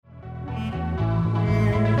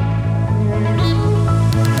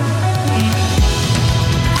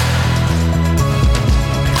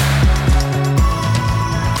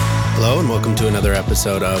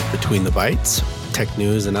episode of Between the Bytes, tech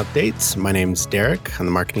news and updates. My name's Derek on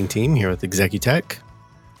the marketing team here with Executech.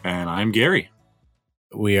 And I'm Gary.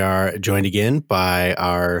 We are joined again by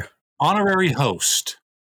our honorary host,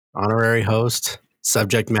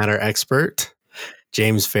 subject matter expert,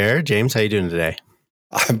 James Fair. James, how you doing today?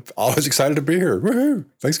 I'm always excited to be here. Woohoo!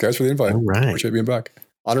 Thanks, guys, for the invite. All right. Appreciate being back.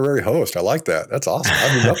 Honorary host. I like that. That's awesome.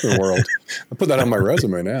 I've moved up in the world. I'll put that on my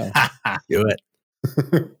resume now. Do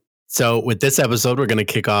it. So with this episode, we're going to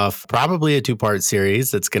kick off probably a two-part series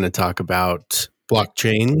that's going to talk about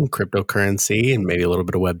blockchain, cryptocurrency, and maybe a little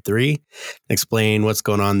bit of Web3, explain what's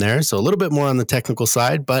going on there. So a little bit more on the technical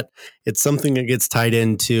side, but it's something that gets tied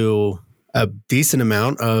into a decent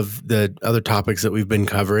amount of the other topics that we've been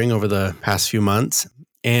covering over the past few months.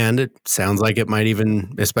 And it sounds like it might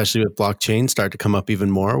even, especially with blockchain, start to come up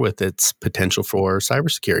even more with its potential for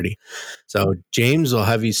cybersecurity. So, James, we'll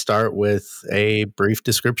have you start with a brief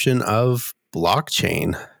description of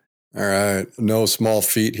blockchain. All right. No small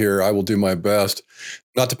feat here. I will do my best.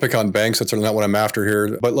 Not to pick on banks, that's not what I'm after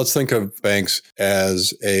here. But let's think of banks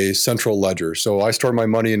as a central ledger. So I store my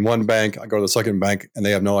money in one bank, I go to the second bank, and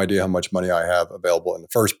they have no idea how much money I have available in the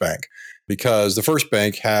first bank. Because the first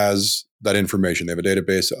bank has that information. They have a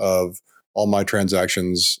database of all my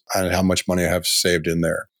transactions and how much money I have saved in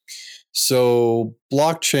there. So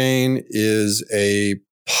blockchain is a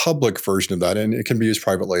public version of that, and it can be used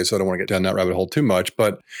privately, so I don't want to get down that rabbit hole too much.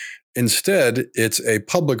 But instead, it's a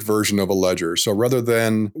public version of a ledger. So rather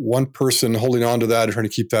than one person holding on to that and trying to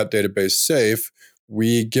keep that database safe,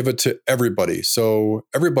 we give it to everybody. So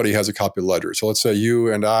everybody has a copy of the ledger. So let's say you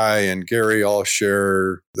and I and Gary all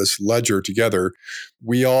share this ledger together.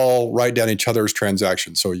 We all write down each other's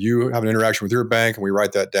transactions. So you have an interaction with your bank and we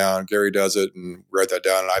write that down. Gary does it and we write that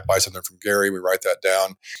down. And I buy something from Gary, we write that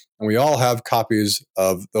down. And we all have copies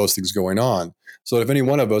of those things going on. So that if any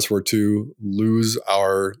one of us were to lose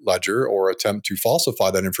our ledger or attempt to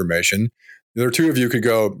falsify that information, the other two of you could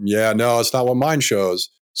go, yeah, no, it's not what mine shows.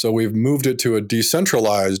 So we've moved it to a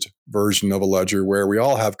decentralized version of a ledger where we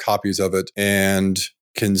all have copies of it and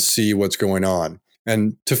can see what's going on.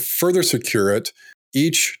 And to further secure it,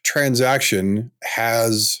 each transaction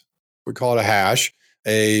has, we call it a hash,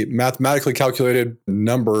 a mathematically calculated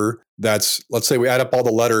number that's, let's say we add up all the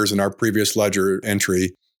letters in our previous ledger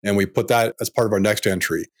entry and we put that as part of our next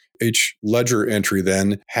entry. Each ledger entry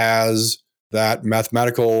then has that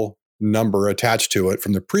mathematical number attached to it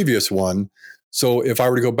from the previous one. So if I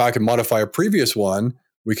were to go back and modify a previous one,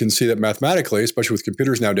 we can see that mathematically, especially with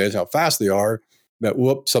computers nowadays, how fast they are,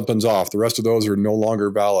 that something's off. The rest of those are no longer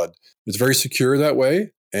valid. It's very secure that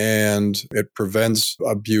way, and it prevents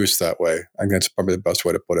abuse that way. I think that's probably the best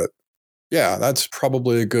way to put it. Yeah, that's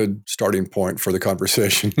probably a good starting point for the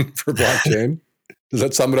conversation for blockchain. Does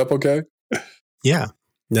that sum it up okay? Yeah,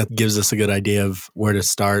 that gives us a good idea of where to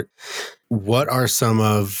start. What are some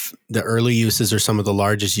of the early uses or some of the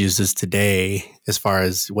largest uses today, as far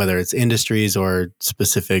as whether it's industries or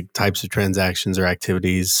specific types of transactions or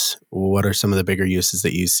activities? What are some of the bigger uses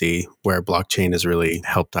that you see where blockchain has really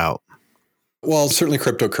helped out? Well, certainly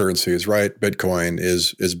cryptocurrencies, right? Bitcoin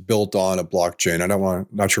is built on a blockchain.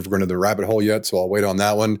 Not sure if we're going to the rabbit hole yet, so I'll wait on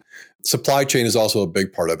that one. Supply chain is also a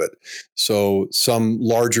big part of it. So some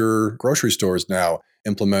larger grocery stores now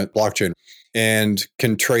implement blockchain and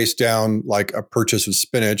can trace down like a purchase of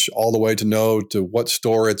spinach all the way to know to what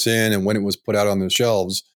store it's in and when it was put out on the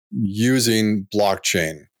shelves using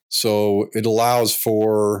blockchain. So it allows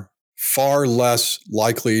for far less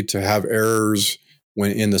likely to have errors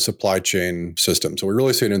when in the supply chain system. So we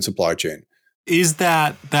really see it in supply chain. Is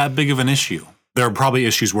that big of an issue? There are probably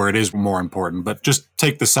issues where it is more important, but just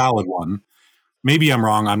take the salad one. Maybe I'm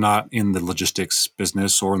wrong. I'm not in the logistics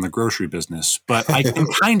business or in the grocery business, but I can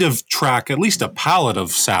kind of track at least a pallet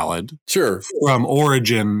of salad Sure. From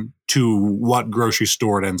origin to what grocery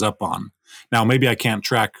store it ends up on. Now, maybe I can't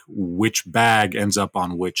track which bag ends up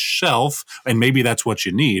on which shelf, and maybe that's what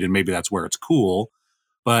you need, and maybe that's where it's cool.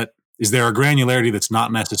 But is there a granularity that's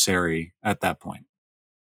not necessary at that point?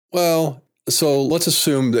 Well, so let's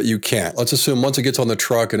assume that you can't. Let's assume once it gets on the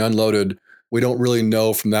truck and unloaded, we don't really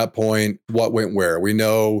know from that point what went where. We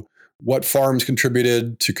know what farms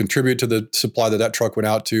contributed to the supply that truck went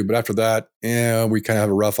out to. But after that, we kind of have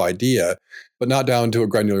a rough idea, but not down to a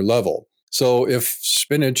granular level. So if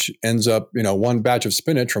spinach ends up, one batch of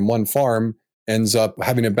spinach from one farm ends up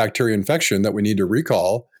having a bacteria infection that we need to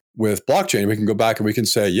recall, with blockchain, we can go back and we can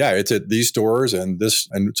say, yeah, it's at these stores and this.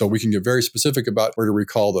 And so we can get very specific about where to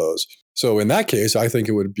recall those. So in that case, I think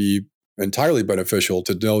it would be entirely beneficial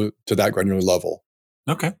to know to that granular level.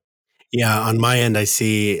 Okay. Yeah, on my end, I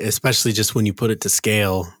see, especially just when you put it to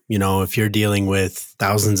scale, if you're dealing with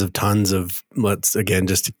thousands of tons of, let's again,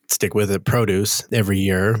 just stick with it, produce every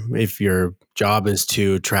year, if your job is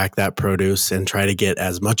to track that produce and try to get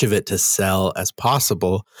as much of it to sell as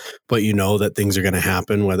possible, but you know that things are going to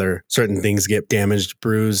happen, whether certain things get damaged,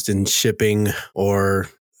 bruised in shipping, or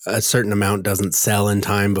a certain amount doesn't sell in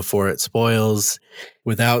time before it spoils.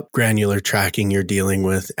 Without granular tracking, you're dealing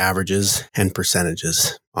with averages and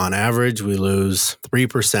percentages. On average, we lose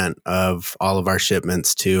 3% of all of our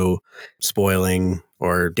shipments to spoiling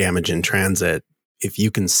or damage in transit. If you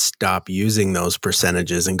can stop using those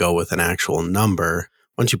percentages and go with an actual number,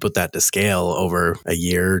 once you put that to scale over a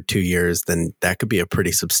year, 2 years, then that could be a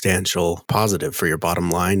pretty substantial positive for your bottom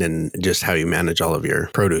line and just how you manage all of your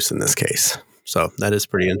produce in this case. So that is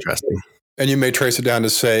pretty interesting. And you may trace it down to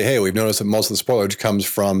say, hey, we've noticed that most of the spoilage comes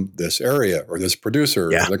from this area or this producer,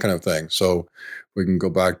 or that kind of thing. So we can go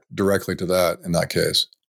back directly to that in that case.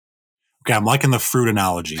 Okay, I'm liking the fruit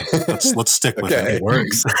analogy. Let's stick with it. It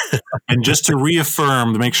works. And just to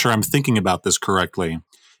reaffirm, to make sure I'm thinking about this correctly,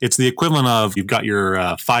 it's the equivalent of you've got your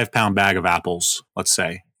 5-pound bag of apples, let's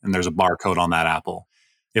say, and there's a barcode on that apple.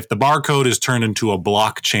 If the barcode is turned into a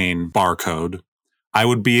blockchain barcode, I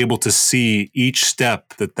would be able to see each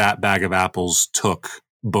step that bag of apples took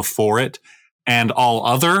before it and all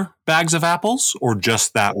other bags of apples, or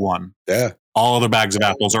just that one? Yeah. All other bags of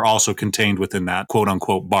apples are also contained within that quote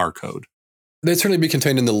unquote barcode. They'd certainly be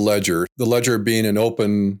contained in the ledger. The ledger being an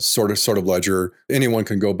open sort of ledger, anyone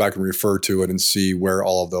can go back and refer to it and see where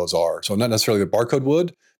all of those are. So not necessarily the barcode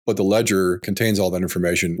would, but the ledger contains all that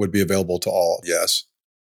information, would be available to all. Yes.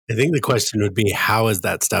 I think the question would be, how is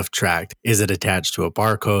that stuff tracked? Is it attached to a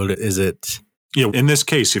barcode? Is it... In this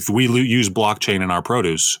case, if we use blockchain in our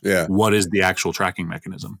produce, yeah, what is the actual tracking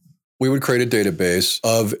mechanism? We would create a database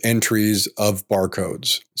of entries of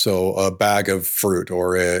barcodes. So a bag of fruit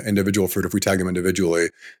or an individual fruit, if we tag them individually,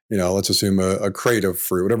 let's assume a crate of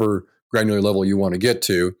fruit, whatever granular level you want to get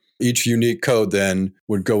to. Each unique code then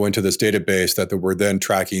would go into this database that we're then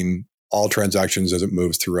tracking all transactions as it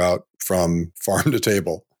moves throughout from farm to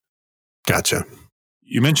table. Gotcha.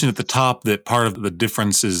 You mentioned at the top that part of the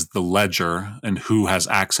difference is the ledger and who has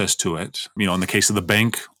access to it. In the case of the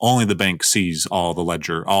bank, only the bank sees all the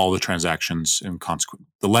ledger, all the transactions, and consequent.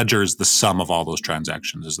 The ledger is the sum of all those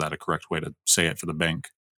transactions. Is that a correct way to say it for the bank?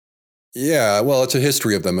 Yeah, well, it's a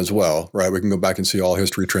history of them as well, right? We can go back and see all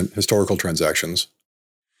historical transactions.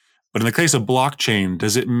 But in the case of blockchain,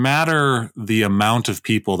 does it matter the amount of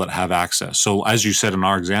people that have access? So as you said in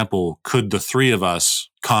our example, could the three of us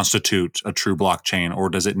constitute a true blockchain, or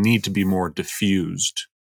does it need to be more diffused?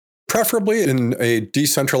 Preferably in a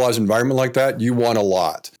decentralized environment like that, you want a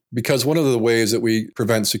lot. Because one of the ways that we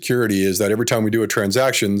prevent security is that every time we do a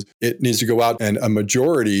transaction, it needs to go out and a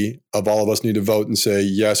majority of all of us need to vote and say,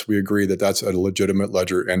 yes, we agree that that's a legitimate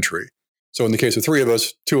ledger entry. So in the case of three of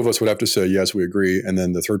us, two of us would have to say, yes, we agree, and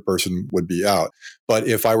then the third person would be out. But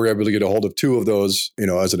if I were able to get a hold of two of those,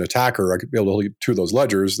 as an attacker, I could be able to get two of those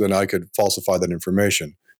ledgers, then I could falsify that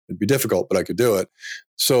information. It'd be difficult, but I could do it.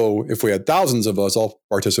 So if we had thousands of us all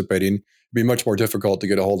participating, it'd be much more difficult to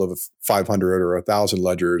get a hold of 500 or 1,000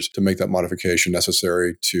 ledgers to make that modification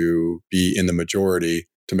necessary to be in the majority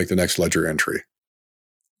to make the next ledger entry.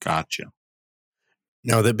 Gotcha.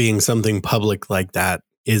 Now, that being something public like that,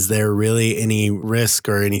 is there really any risk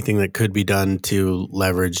or anything that could be done to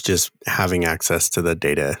leverage just having access to the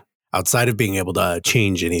data outside of being able to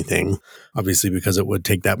change anything? Obviously, because it would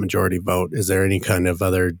take that majority vote. Is there any kind of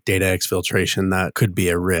other data exfiltration that could be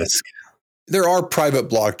a risk? There are private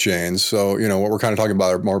blockchains. So, what we're kind of talking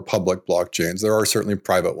about are more public blockchains. There are certainly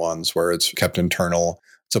private ones where it's kept internal.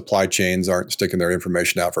 Supply chains aren't sticking their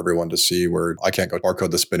information out for everyone to see, where I can't go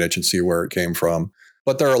barcode the spinach and see where it came from.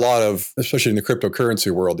 But there are a lot of, especially in the cryptocurrency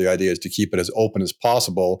world, the idea is to keep it as open as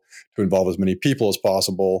possible, to involve as many people as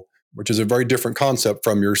possible, which is a very different concept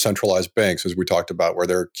from your centralized banks, as we talked about, where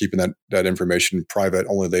they're keeping that information private,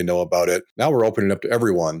 only they know about it. Now we're opening it up to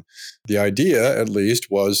everyone. The idea, at least,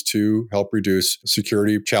 was to help reduce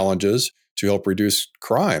security challenges, to help reduce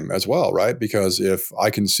crime as well, right? Because if I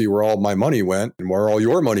can see where all my money went and where all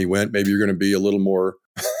your money went, maybe you're going to be a little more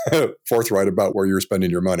forthright about where you're spending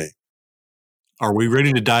your money. Are we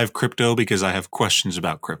ready to dive crypto? Because I have questions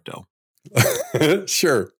about crypto.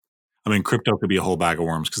 Sure. I mean, crypto could be a whole bag of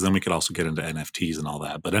worms, because then we could also get into NFTs and all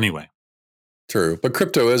that. But anyway. True. But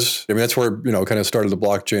crypto is, that's where, kind of started the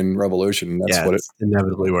blockchain revolution. That's what it's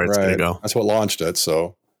inevitably where it's going to go. That's what launched it.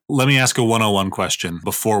 So let me ask a 101 question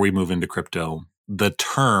before we move into crypto. The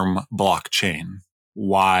term blockchain,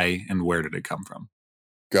 why and where did it come from?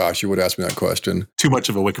 Gosh, you would ask me that question. Too much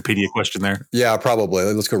of a Wikipedia question there. Yeah, probably.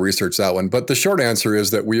 Let's go research that one. But the short answer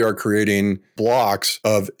is that we are creating blocks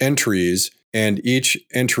of entries, and each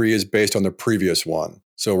entry is based on the previous one.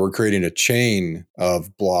 So we're creating a chain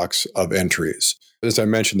of blocks of entries. As I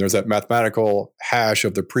mentioned, there's that mathematical hash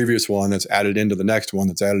of the previous one that's added into the next one,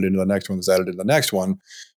 that's added into the next one, that's added into the next one.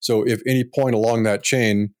 So if any point along that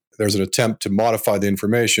chain, there's an attempt to modify the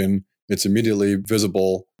information, it's immediately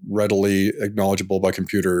visible, readily acknowledgeable by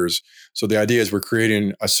computers. So the idea is we're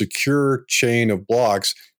creating a secure chain of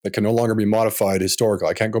blocks that can no longer be modified historically.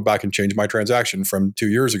 I can't go back and change my transaction from 2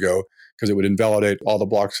 years ago because it would invalidate all the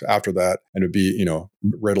blocks after that and it would be,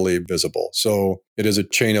 readily visible. So it is a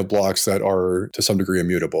chain of blocks that are to some degree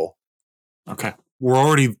immutable. Okay. We're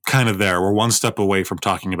already kind of there. We're one step away from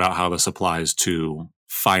talking about how this applies to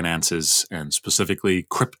finances and specifically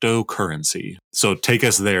cryptocurrency. So take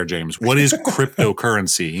us there, James. What is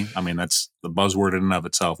cryptocurrency? I mean, that's the buzzword in and of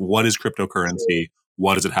itself. What is cryptocurrency?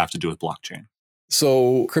 What does it have to do with blockchain?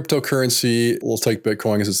 So cryptocurrency, we'll take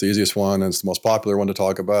Bitcoin because it's the easiest one and it's the most popular one to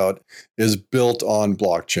talk about, is built on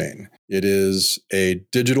blockchain. It is a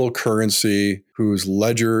digital currency whose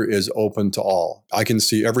ledger is open to all. I can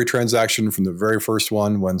see every transaction from the very first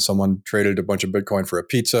one when someone traded a bunch of Bitcoin for a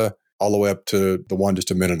pizza all the way up to the one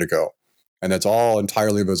just a minute ago. And that's all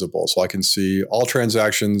entirely visible. So I can see all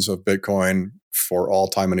transactions of Bitcoin for all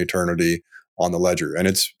time and eternity on the ledger. And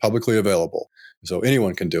it's publicly available. So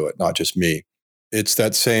anyone can do it, not just me. It's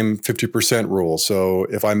that same 50% rule. So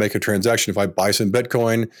if I make a transaction, if I buy some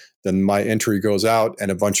Bitcoin, then my entry goes out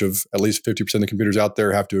and a bunch of at least 50% of the computers out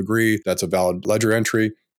there have to agree that's a valid ledger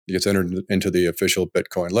entry. It gets entered into the official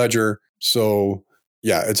Bitcoin ledger. So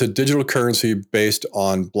yeah, it's a digital currency based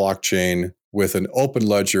on blockchain with an open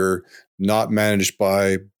ledger, not managed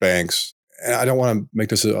by banks. And I don't want to make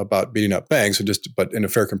this about beating up banks, but in a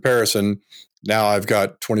fair comparison, now I've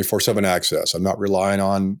got 24/7 access. I'm not relying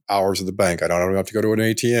on hours of the bank. I don't have to go to an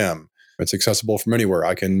ATM. It's accessible from anywhere.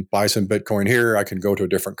 I can buy some Bitcoin here. I can go to a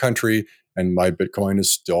different country, and my Bitcoin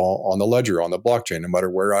is still on the ledger, on the blockchain, no matter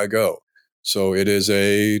where I go. So it is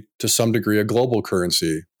to some degree, a global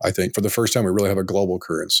currency. I think for the first time, we really have a global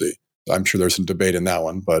currency. I'm sure there's some debate in that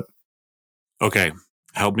one, but. Okay.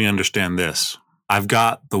 Help me understand this. I've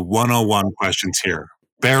got the 101 questions here.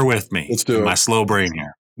 Bear with me. Let's do it. My slow brain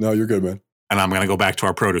here. No, you're good, man. And I'm going to go back to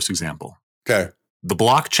our produce example. Okay. The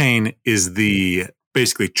blockchain is the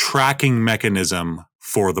basically tracking mechanism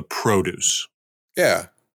for the produce. Yeah.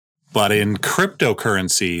 But in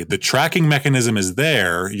cryptocurrency, the tracking mechanism is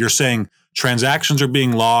there. You're saying transactions are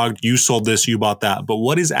being logged. You sold this, you bought that. But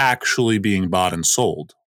what is actually being bought and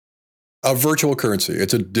sold? A virtual currency.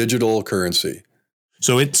 It's a digital currency.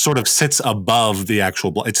 So it sort of sits above the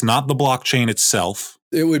actual, it's not the blockchain itself.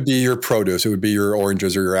 It would be your produce. It would be your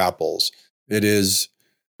oranges or your apples. It is,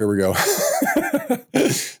 here we go.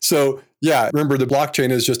 So yeah, remember the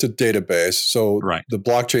blockchain is just a database. So right. The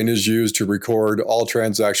blockchain is used to record all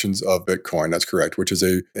transactions of Bitcoin. That's correct, which is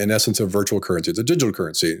in essence, a virtual currency. It's a digital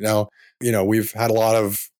currency. Now, we've had a lot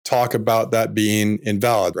of talk about that being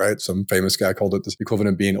invalid, right? Some famous guy called it the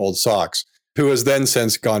equivalent of being old socks, who has then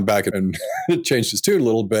since gone back and changed his tune a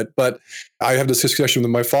little bit. But I have this discussion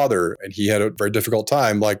with my father, and he had a very difficult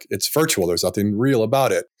time. Like, it's virtual. There's nothing real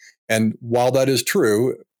about it. And while that is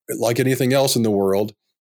true, like anything else in the world,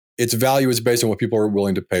 its value is based on what people are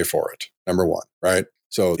willing to pay for it, number one, right?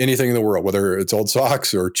 So anything in the world, whether it's old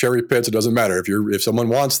socks or cherry pits, it doesn't matter. If someone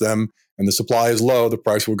wants them and the supply is low, the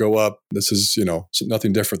price will go up. This is,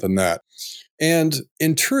 nothing different than that. And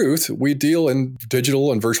in truth, we deal in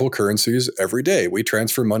digital and virtual currencies every day. We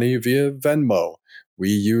transfer money via Venmo. We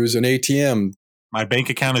use an ATM. My bank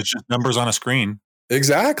account is just numbers on a screen.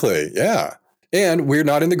 Exactly. Yeah. And we're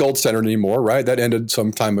not in the gold standard anymore, right? That ended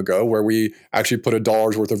some time ago where we actually put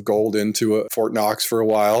 $1 worth of gold into a Fort Knox for a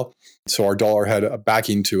while. So our dollar had a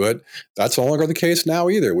backing to it. That's no longer the case now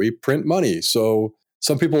either. We print money. So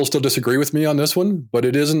some people will still disagree with me on this one, but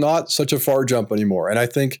it is not such a far jump anymore. And I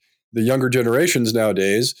think the younger generations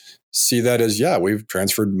nowadays see that as, yeah, we've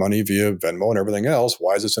transferred money via Venmo and everything else.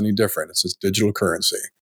 Why is this any different? It's just digital currency.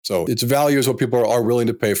 So its value is what people are willing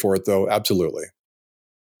to pay for it, though. Absolutely.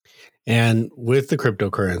 And with the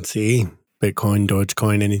cryptocurrency, Bitcoin,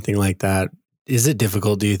 Dogecoin, anything like that, is it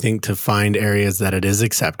difficult, do you think, to find areas that it is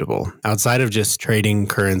acceptable outside of just trading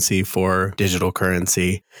currency for digital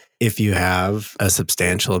currency? If you have a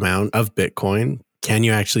substantial amount of Bitcoin, can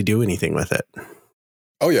you actually do anything with it?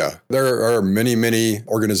 Oh, yeah. There are many, many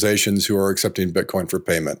organizations who are accepting Bitcoin for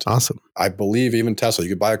payment. Awesome. I believe even Tesla, you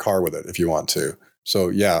could buy a car with it if you want to. So,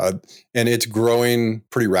 yeah. And it's growing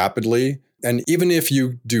pretty rapidly. And even if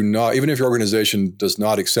you do not, even if your organization does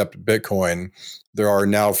not accept Bitcoin, there are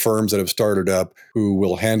now firms that have started up who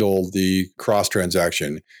will handle the cross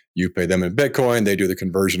transaction. You pay them in Bitcoin, they do the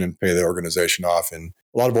conversion and pay the organization off. And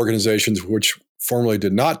a lot of organizations which formerly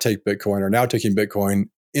did not take Bitcoin are now taking Bitcoin,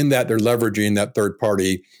 in that they're leveraging that third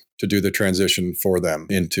party to do the transition for them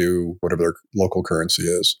into whatever their local currency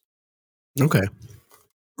is. Okay.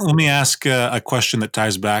 Let me ask a question that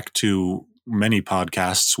ties back to many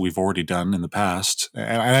podcasts we've already done in the past.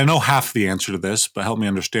 And I know half the answer to this, but help me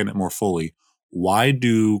understand it more fully. Why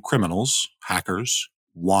do criminals, hackers,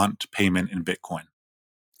 want payment in Bitcoin?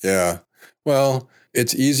 Yeah. Well,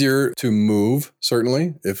 it's easier to move,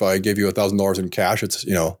 certainly. If I give you $1,000 in cash,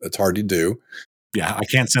 it's hard to do. Yeah, I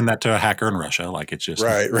can't send that to a hacker in Russia. Like, it's just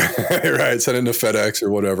right. Send it to FedEx or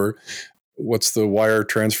whatever. What's the wire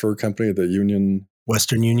transfer company? The Union?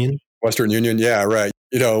 Western Union? Western Union. Yeah, right.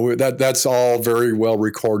 That's all very well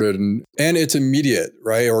recorded and it's immediate,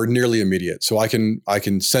 right? Or nearly immediate. So I can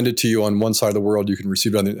send it to you on one side of the world. You can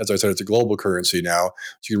receive it on as I said, it's a global currency now.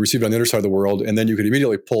 So you can receive it on the other side of the world, and then you could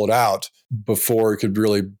immediately pull it out before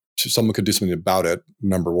someone could do something about it,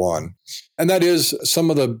 number one. And that is some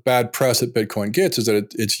of the bad press that Bitcoin gets, is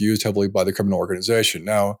that it's used heavily by the criminal organization.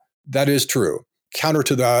 Now, that is true. Counter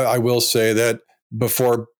to that, I will say that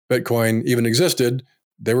before Bitcoin even existed,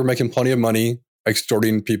 they were making plenty of money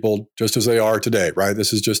extorting people just as they are today, right?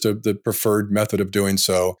 This is just the preferred method of doing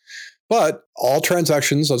so. But all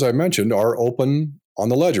transactions, as I mentioned, are open on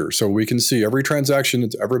the ledger. So we can see every transaction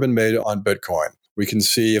that's ever been made on Bitcoin. We can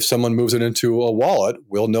see if someone moves it into a wallet,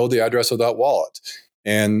 we'll know the address of that wallet.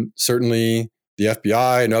 And certainly the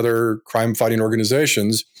FBI and other crime-fighting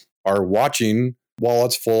organizations are watching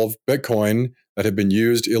wallets full of Bitcoin that have been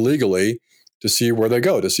used illegally to see where they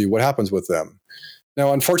go, to see what happens with them.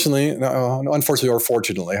 Now, unfortunately or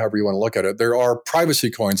fortunately, however you want to look at it, there are privacy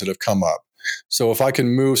coins that have come up. So if I can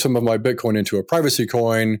move some of my Bitcoin into a privacy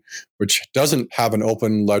coin, which doesn't have an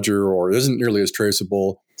open ledger or isn't nearly as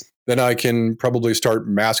traceable, then I can probably start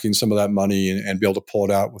masking some of that money and be able to pull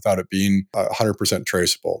it out without it being 100%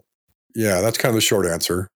 traceable. Yeah, that's kind of the short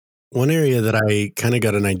answer. One area that I kind of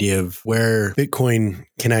got an idea of where Bitcoin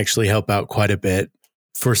can actually help out quite a bit,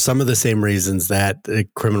 for some of the same reasons that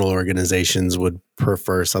criminal organizations would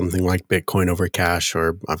prefer something like Bitcoin over cash,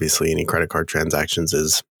 or obviously any credit card transactions,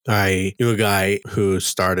 is I knew a guy who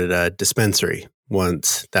started a dispensary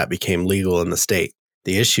once that became legal in the state.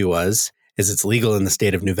 The issue is it's legal in the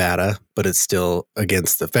state of Nevada, but it's still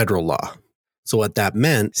against the federal law. So what that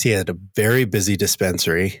meant is he had a very busy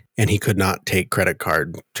dispensary and he could not take credit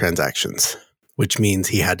card transactions, which means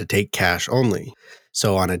he had to take cash only.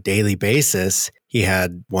 So on a daily basis, he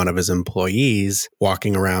had one of his employees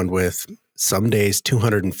walking around with some days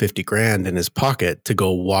 $250,000 in his pocket to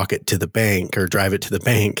go walk it to the bank or drive it to the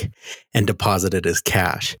bank and deposit it as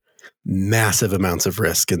cash. Massive amounts of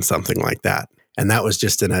risk in something like that. And that was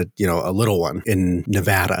just in a little one in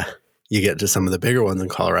Nevada. You get to some of the bigger ones in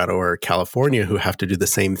Colorado or California who have to do the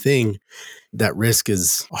same thing. That risk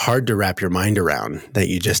is hard to wrap your mind around, that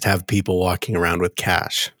you just have people walking around with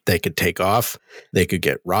cash. They could take off, they could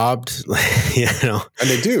get robbed, And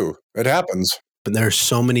they do. It happens. But there are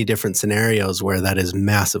so many different scenarios where that is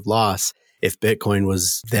massive loss. If Bitcoin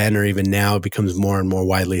was then or even now becomes more and more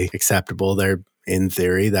widely acceptable, in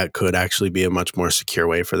theory, that could actually be a much more secure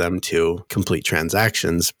way for them to complete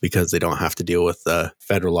transactions because they don't have to deal with the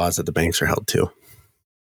federal laws that the banks are held to.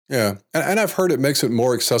 Yeah. And I've heard it makes it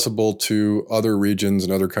more accessible to other regions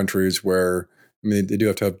and other countries where, they do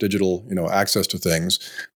have to have digital, access to things,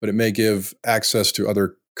 but it may give access to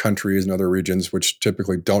other countries and other regions which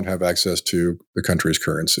typically don't have access to the country's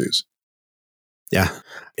currencies. Yeah.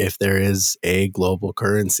 If there is a global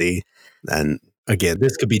currency, then again,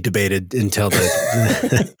 this could be debated until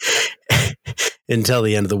the until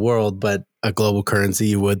the end of the world, but a global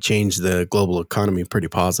currency would change the global economy pretty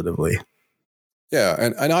positively. Yeah.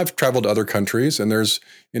 And I've traveled to other countries and there's,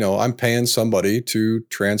 I'm paying somebody to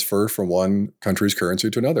transfer from one country's currency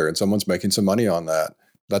to another and someone's making some money on that.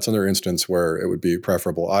 That's another instance where it would be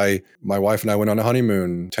preferable. My wife and I went on a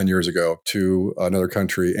honeymoon 10 years ago to another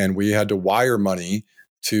country and we had to wire money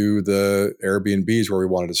to the Airbnbs where we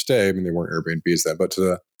wanted to stay. They weren't Airbnbs then, but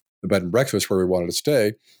to the bed and breakfast where we wanted to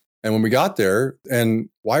stay. And when we got there, and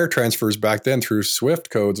wire transfers back then through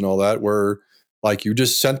SWIFT codes and all that were like you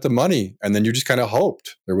just sent the money and then you just kind of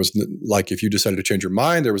hoped. There was like if you decided to change your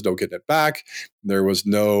mind, there was no getting it back. There was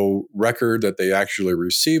no record that they actually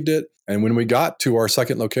received it. And when we got to our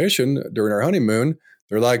second location during our honeymoon,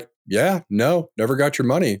 they're like, yeah, no, never got your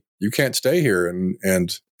money. You can't stay here.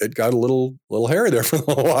 And it got a little hairy there for a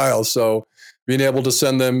little while. So being able to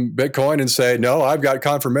send them Bitcoin and say, no, I've got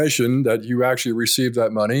confirmation that you actually received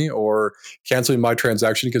that money, or canceling my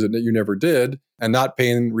transaction because you never did, and not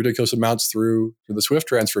paying ridiculous amounts through the SWIFT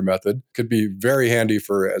transfer method could be very handy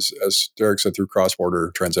for, as Derek said, through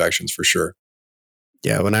cross-border transactions for sure.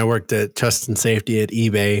 Yeah, when I worked at Trust and Safety at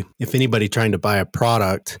eBay, if anybody trying to buy a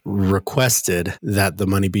product requested that the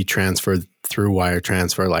money be transferred through wire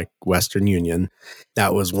transfer like Western Union,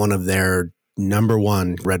 that was one of their number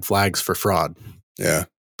one red flags for fraud. Yeah.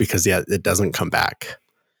 Because, it doesn't come back.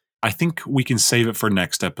 I think we can save it for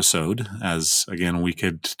next episode, as, again, we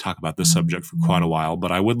could talk about this subject for quite a while.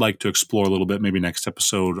 But I would like to explore a little bit, maybe next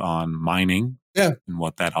episode, on mining and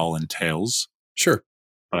what that all entails. Sure.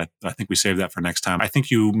 But I think we saved that for next time. I think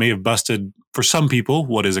you may have busted, for some people,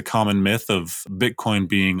 what is a common myth of Bitcoin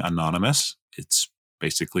being anonymous. It's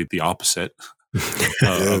basically the opposite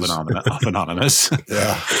of anonymous.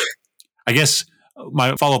 Yeah. I guess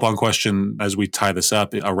my follow-up on question as we tie this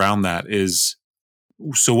up around that is,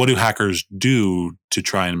 so what do hackers do to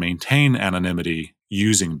try and maintain anonymity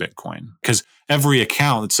using Bitcoin? Because every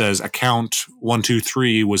account that says account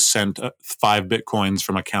 123 was sent 5 Bitcoins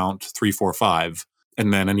from account 345.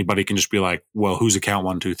 And then anybody can just be like, well, who's account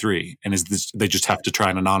 123? And they just have to try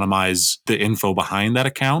and anonymize the info behind that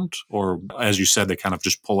account? Or as you said, they kind of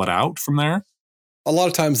just pull it out from there? A lot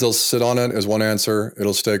of times they'll sit on it as one answer.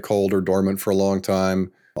 It'll stay cold or dormant for a long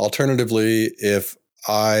time. Alternatively, if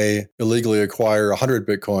I illegally acquire 100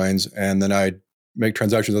 Bitcoins and then I make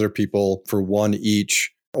transactions with other people for 1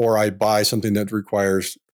 each, or I buy something that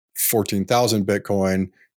requires 14,000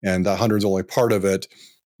 Bitcoin and the 100 is only part of it,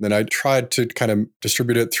 then I tried to kind of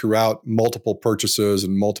distribute it throughout multiple purchases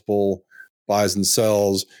and multiple buys and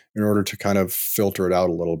sells in order to kind of filter it out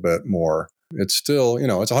a little bit more. It's still,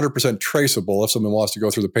 it's 100% traceable if someone wants to go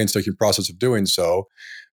through the painstaking process of doing so.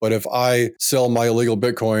 But if I sell my illegal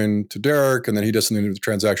Bitcoin to Derek and then he does something with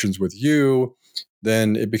transactions with you,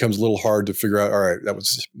 then it becomes a little hard to figure out, all right, that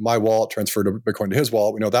was my wallet transferred a Bitcoin to his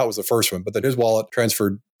wallet. We know that was the first one, but then his wallet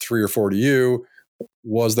transferred 3 or 4 to you.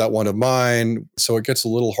 Was that one of mine? So it gets a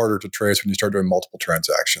little harder to trace when you start doing multiple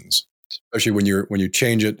transactions, especially when you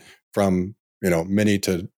change it from many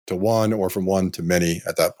to one, or from one to many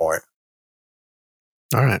at that point.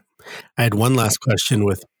 All right. I had one last question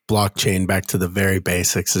with blockchain, back to the very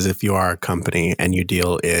basics, is if you are a company and you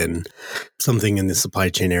deal in something in the supply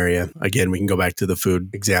chain area, again, we can go back to the food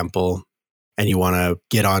example, and you want to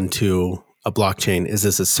get onto a blockchain. Is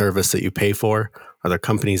this a service that you pay for? Are there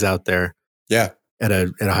companies out there? Yeah. At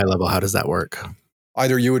a high level, how does that work?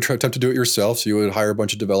 Either you would attempt to do it yourself, so you would hire a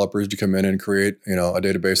bunch of developers to come in and create, a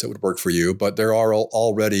database that would work for you. But there are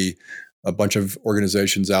already a bunch of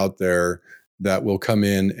organizations out there that will come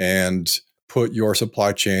in and put your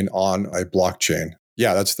supply chain on a blockchain.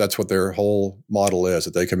 Yeah, that's what their whole model is,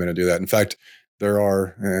 that they come in and do that. In fact, there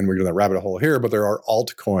are, and we're going to rabbit hole here, but there are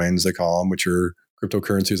altcoins, they call them, which are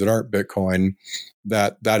cryptocurrencies that aren't Bitcoin,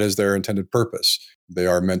 that is their intended purpose. They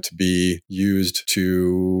are meant to be used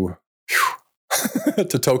to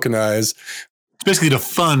tokenize. It's basically to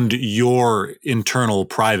fund your internal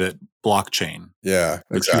private blockchain. Yeah,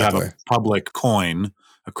 exactly. You have a public coin,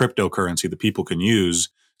 a cryptocurrency that people can use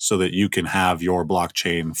so that you can have your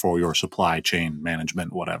blockchain for your supply chain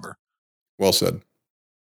management, whatever. Well said.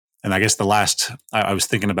 And I guess I was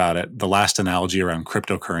thinking about it, the last analogy around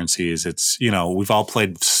cryptocurrencies, it's, we've all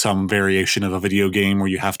played some variation of a video game where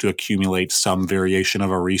you have to accumulate some variation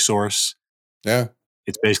of a resource. Yeah.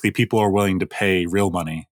 It's basically people are willing to pay real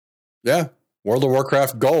money. Yeah. World of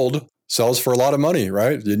Warcraft gold sells for a lot of money,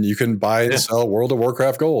 right? And you can buy and sell World of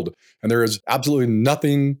Warcraft gold. And there is absolutely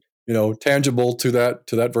nothing, tangible to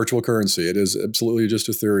that virtual currency. It is absolutely just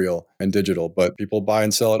ethereal and digital, but people buy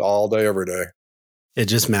and sell it all day, every day. It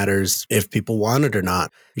just matters if people want it or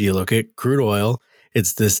not. If you look at crude oil,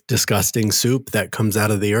 it's this disgusting soup that comes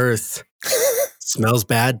out of the earth. Smells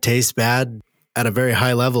bad, tastes bad. At a very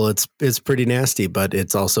high level, it's pretty nasty, but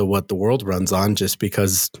it's also what the world runs on, just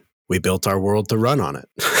because we built our world to run on it.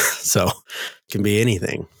 So it can be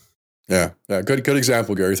anything. Yeah. Good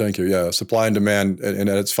example, Gary. Thank you. Yeah. Supply and demand at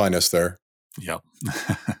its finest there. Yep.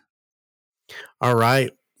 All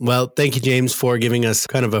right. Well, thank you, James, for giving us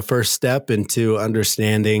kind of a first step into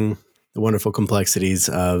understanding the wonderful complexities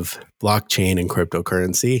of blockchain and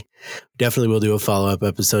cryptocurrency. Definitely we'll do a follow-up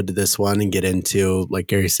episode to this one and get into, like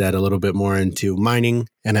Gary said, a little bit more into mining,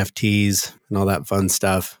 NFTs, and all that fun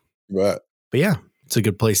stuff. Right. But yeah, it's a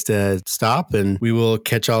good place to stop, and we will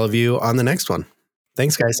catch all of you on the next one.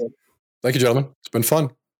 Thanks, guys. Thank you, gentlemen. It's been fun.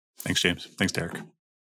 Thanks, James. Thanks, Derek.